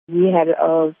We had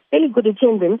a fairly good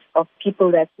attendance of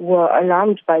people that were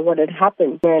alarmed by what had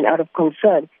happened and out of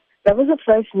concern. That was the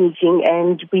first meeting,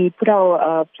 and we put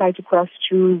our plight across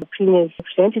to the Premier's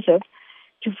representative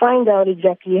to find out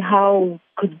exactly how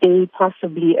could they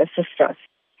possibly assist us.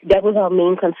 That was our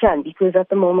main concern, because at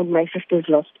the moment my sisters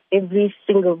lost every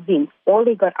single thing. All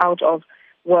they got out of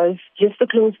was just the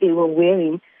clothes they were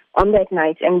wearing on that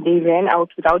night, and they ran out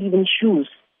without even shoes,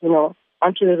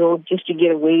 onto the road just to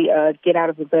get away, get out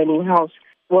of the burning house.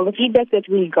 Well, the feedback that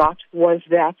we got was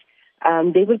that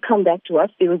they would come back to us.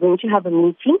 They were going to have a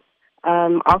meeting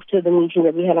after the meeting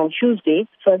that we had on Tuesday,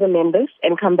 further members,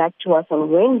 and come back to us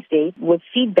on Wednesday with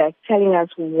feedback telling us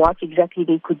what exactly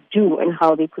they could do and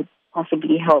how they could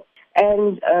possibly help.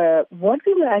 And what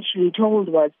we were actually told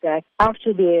was that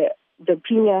after the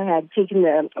Premier had taken,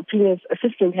 the Premier's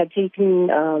assistant had taken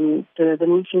the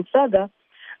meeting further,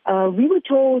 we were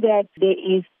told that there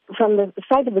is, from the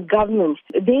side of the government,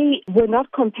 they were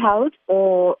not compelled,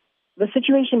 or the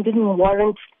situation didn't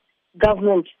warrant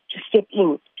government to step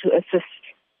in to assist.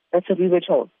 That's what we were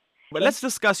told. But let's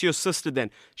discuss your sister then.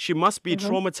 She must be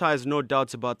traumatized, no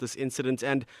doubts, about this incident,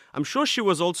 and I'm sure she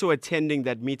was also attending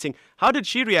that meeting. How did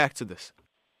she react to this?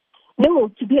 No,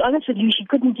 to be honest with you, she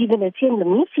couldn't even attend the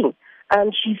meeting.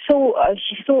 She's so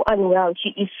unwell. She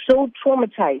is so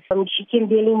traumatized. She can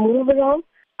barely move around.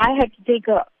 I had to take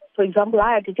her, for example,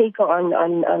 on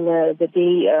the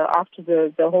day after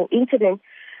the whole incident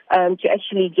to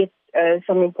actually get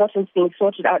some important things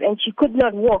sorted out. And she could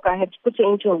not walk. I had to put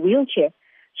her into a wheelchair.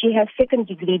 She has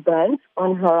second-degree burns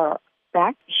on her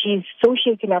back. She's so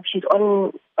shaken up. She's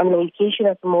on medication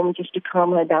at the moment just to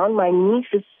calm her down. My niece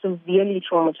is severely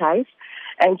traumatized,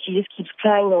 and she just keeps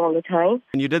crying all the time.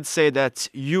 And you did say that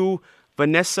you,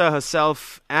 Vanessa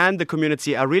herself, and the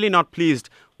community are really not pleased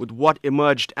with what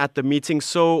emerged at the meeting.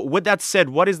 So with that said,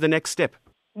 what is the next step?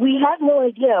 We have no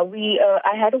idea.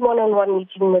 I had a one-on-one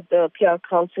meeting with the PR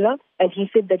councillor, and he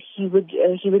said that he would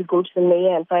go to the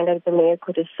mayor and find out if the mayor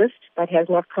could assist, but has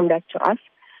not come back to us.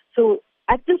 So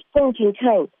at this point in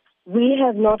time, we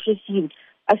have not received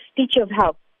a stitch of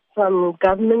help from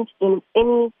government in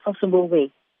any possible way.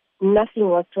 Nothing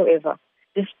whatsoever.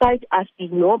 Despite us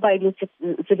being law-abiding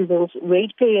citizens,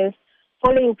 ratepayers,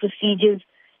 following procedures,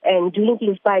 and doing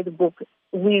things by the book,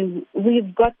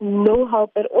 we've got no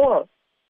help at all.